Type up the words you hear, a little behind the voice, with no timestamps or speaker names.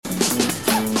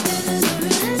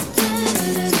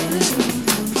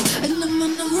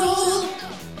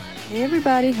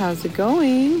everybody, how's it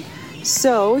going?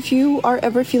 So if you are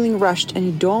ever feeling rushed and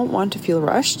you don't want to feel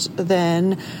rushed,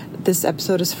 then this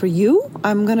episode is for you.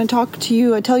 I'm going to talk to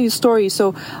you, I tell you a story.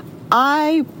 So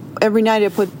every night I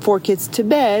put 4 kids to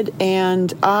bed,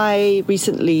 and I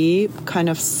recently kind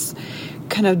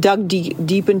of dug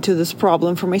deep into this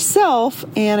problem for myself,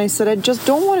 and I said I just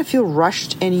don't want to feel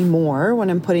rushed anymore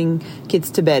when I'm putting kids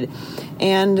to bed.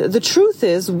 And the truth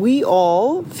is, we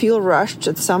all feel rushed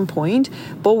at some point,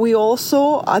 but we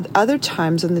also, at other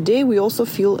times in the day, we also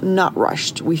feel not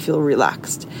rushed. We feel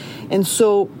relaxed. And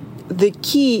so the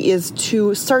key is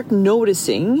to start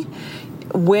noticing,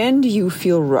 when do you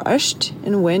feel rushed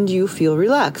and when do you feel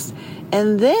relaxed?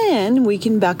 And then we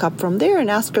can back up from there and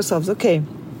ask ourselves, okay,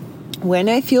 when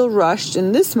I feel rushed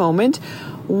in this moment,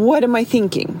 what am I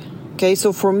thinking? Okay,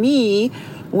 so for me,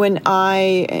 when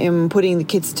I am putting the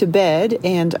kids to bed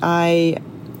and I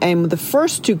am the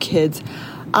first 2 kids,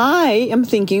 I am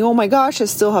thinking, oh my gosh, I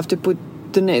still have to put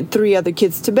the 3 other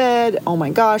kids to bed. Oh my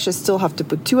gosh, I still have to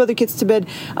put 2 other kids to bed.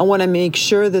 I want to make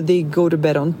sure that they go to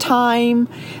bed on time,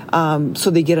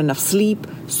 so they get enough sleep.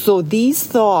 So these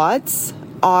thoughts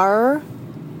are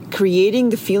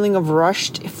creating the feeling of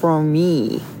rushed for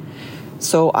me.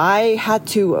 So I had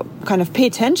to kind of pay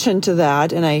attention to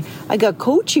that, and I got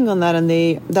coaching on that, and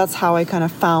that's how I kind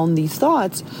of found these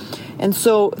thoughts. And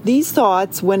so these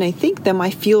thoughts, when I think them, I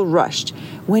feel rushed.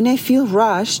 When I feel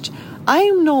rushed, I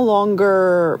am no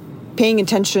longer paying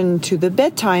attention to the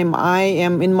bedtime. I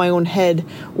am in my own head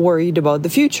worried about the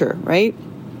future, right?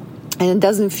 And it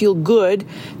doesn't feel good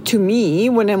to me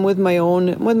when I'm with my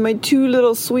 2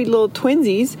 little sweet little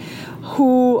twinsies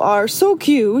who are so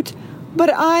cute, but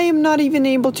I am not even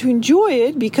able to enjoy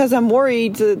it because I'm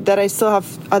worried that I still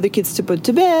have other kids to put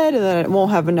to bed and that I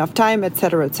won't have enough time,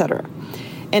 etc., etc.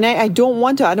 And I don't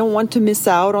want to miss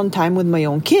out on time with my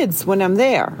own kids when I'm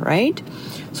there, right?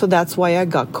 So that's why I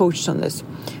got coached on this.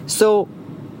 So,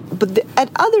 at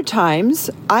other times,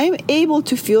 I'm able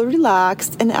to feel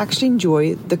relaxed and actually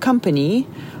enjoy the company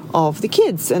of the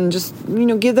kids and just,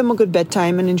 give them a good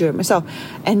bedtime and enjoy it myself.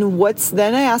 And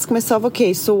then I ask myself,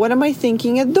 okay, so what am I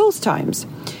thinking at those times?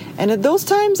 And at those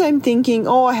times, I'm thinking,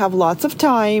 oh, I have lots of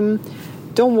time.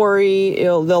 Don't worry.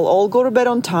 They'll all go to bed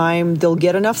on time. They'll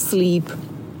get enough sleep.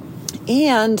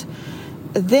 And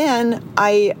then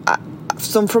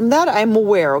so from that, I'm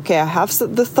aware, okay, I have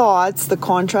the thoughts, the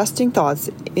contrasting thoughts.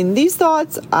 In these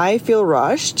thoughts, I feel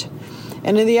rushed.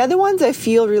 And in the other ones, I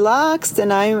feel relaxed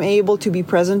and I'm able to be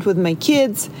present with my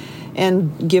kids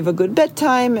and give a good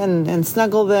bedtime and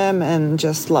snuggle them and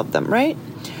just love them, right?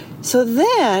 So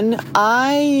then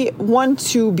I want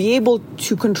to be able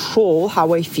to control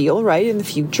how I feel, right, in the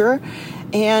future.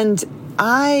 And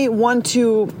I want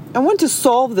to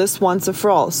solve this once and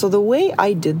for all. So the way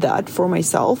I did that for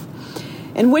myself,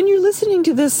 and when you're listening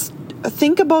to this,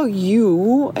 think about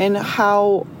you and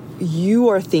how you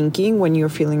are thinking when you're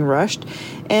feeling rushed.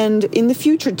 And in the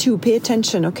future too, pay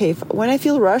attention. Okay, when I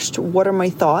feel rushed, what are my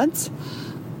thoughts?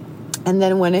 And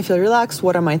then when I feel relaxed,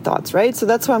 what are my thoughts, right? So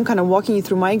that's why I'm kind of walking you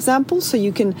through my example so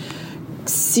you can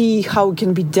see how it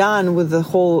can be done with the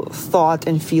whole thought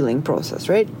and feeling process,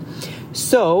 right?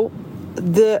 So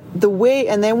the way,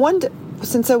 and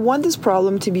since I want this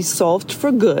problem to be solved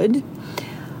for good,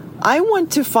 I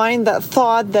want to find that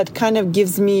thought that kind of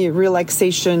gives me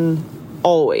relaxation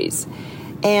always.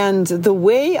 And the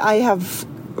way I have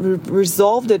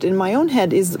resolved it in my own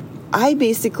head is I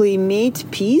basically made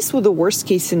peace with the worst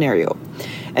case scenario.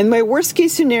 And my worst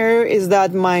case scenario is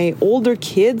that my older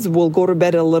kids will go to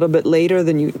bed a little bit later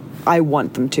than I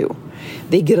want them to.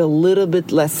 They get a little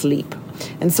bit less sleep.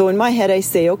 And so in my head, I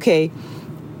say, okay,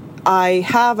 I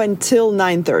have until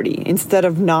 9:30 instead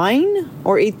of 9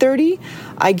 or 8:30.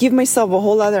 I give myself a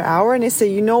whole other hour and I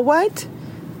say, you know what?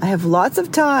 I have lots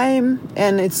of time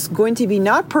and it's going to be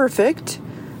not perfect.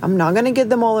 I'm not going to get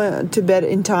them all to bed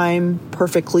in time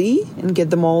perfectly and get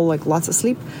them all like lots of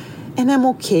sleep. And I'm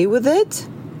okay with it.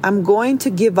 I'm going to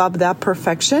give up that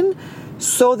perfection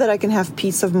so that I can have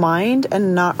peace of mind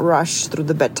and not rush through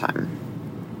the bedtime.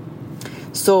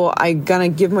 So I'm going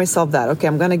to give myself that. Okay,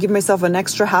 I'm going to give myself an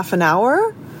extra half an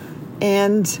hour,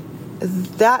 and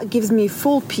that gives me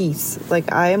full peace.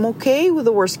 Like, I am okay with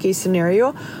the worst case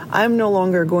scenario. I'm no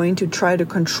longer going to try to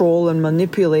control and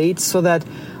manipulate so that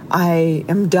I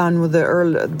am done with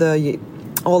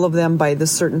all of them by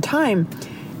this certain time.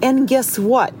 And guess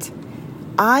what?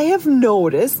 I have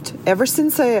noticed ever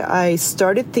since I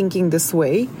started thinking this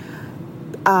way,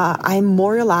 I'm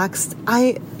more relaxed.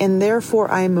 And therefore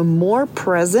I'm more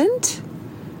present.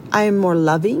 I am more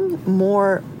loving,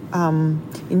 more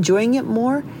enjoying it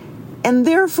more. And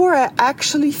therefore I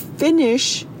actually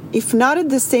finish if not at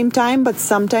the same time, but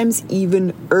sometimes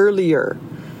even earlier,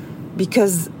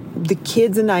 because the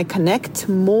kids and I connect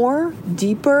more,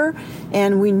 deeper,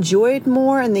 and we enjoy it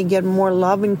more, and they get more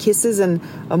love and kisses and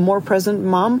a more present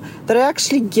mom, that I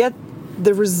actually get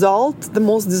the result, the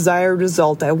most desired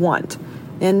result I want.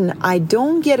 And I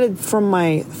don't get it from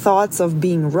my thoughts of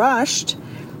being rushed.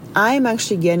 I'm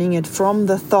actually getting it from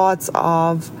the thoughts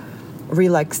of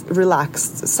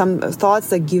relaxed, some thoughts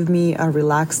that give me a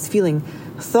relaxed feeling,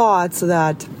 thoughts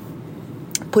that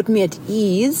put me at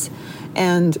ease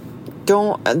and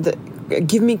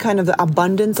give me kind of the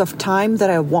abundance of time that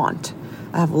I want.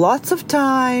 I have lots of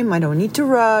time, I don't need to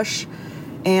rush,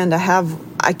 and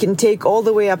I can take all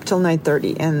the way up till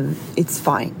 9:30 and it's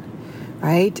fine,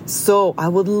 right? So I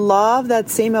would love that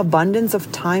same abundance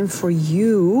of time for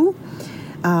you.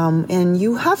 And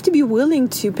you have to be willing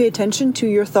to pay attention to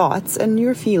your thoughts and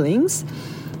your feelings.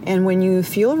 And when you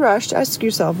feel rushed, ask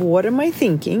yourself, what am I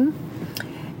thinking?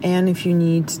 And if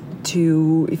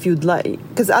you'd like,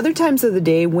 because other times of the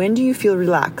day, when do you feel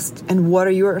relaxed? And what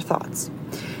are your thoughts?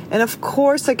 And of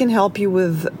course, I can help you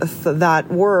with that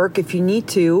work if you need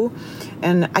to.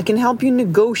 And I can help you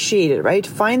negotiate it, right?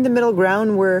 Find the middle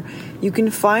ground where you can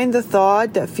find the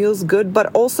thought that feels good, but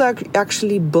also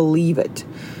actually believe it,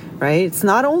 right? It's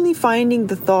not only finding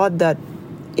the thought that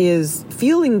is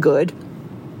feeling good,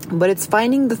 but it's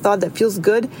finding the thought that feels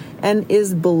good and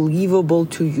is believable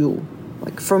to you.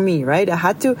 Like for me, right?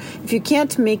 If you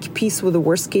can't make peace with the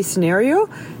worst case scenario,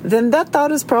 then that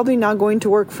thought is probably not going to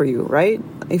work for you, right?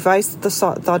 If I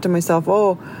thought to myself,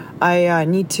 I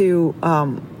need to,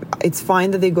 it's fine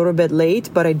that they go to bed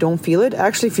late, but I don't feel it. I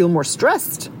actually feel more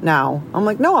stressed now. I'm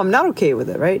like, no, I'm not okay with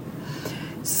it, right?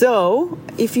 So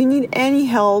if you need any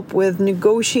help with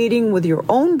negotiating with your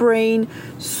own brain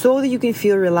so that you can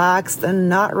feel relaxed and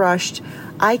not rushed,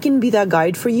 I can be that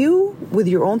guide for you with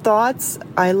your own thoughts.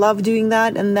 I love doing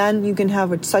that. And then you can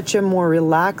have such a more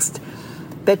relaxed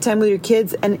bedtime with your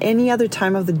kids, and any other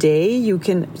time of the day, you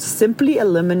can simply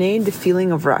eliminate the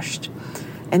feeling of rushed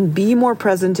and be more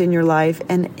present in your life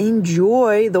and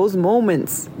enjoy those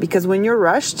moments. Because when you're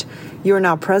rushed, you're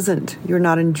not present. You're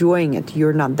not enjoying it.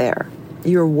 You're not there.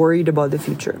 You're worried about the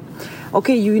future.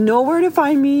 Okay, you know where to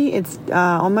find me. It's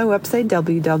on my website,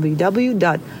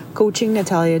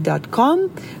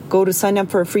 www.coachingnatalia.com. Go to sign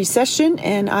up for a free session,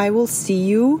 and I will see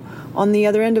you on the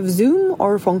other end of Zoom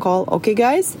or a phone call. Okay,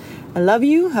 guys, I love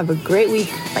you. Have a great week.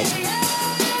 Bye.